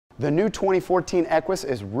The new 2014 Equus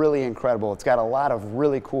is really incredible. It's got a lot of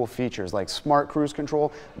really cool features like smart cruise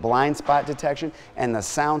control, blind spot detection, and the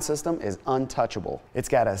sound system is untouchable. It's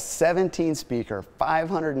got a 17-speaker,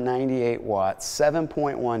 598-watt,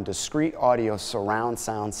 7.1 discrete audio surround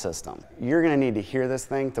sound system. You're gonna need to hear this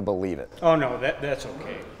thing to believe it. Oh no, that's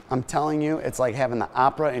okay. I'm telling you, it's like having the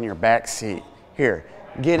opera in your back seat. Here,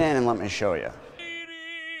 get in and let me show you.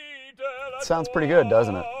 It sounds pretty good,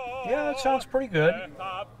 doesn't it? Yeah, it sounds pretty good.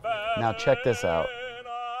 Now check this out.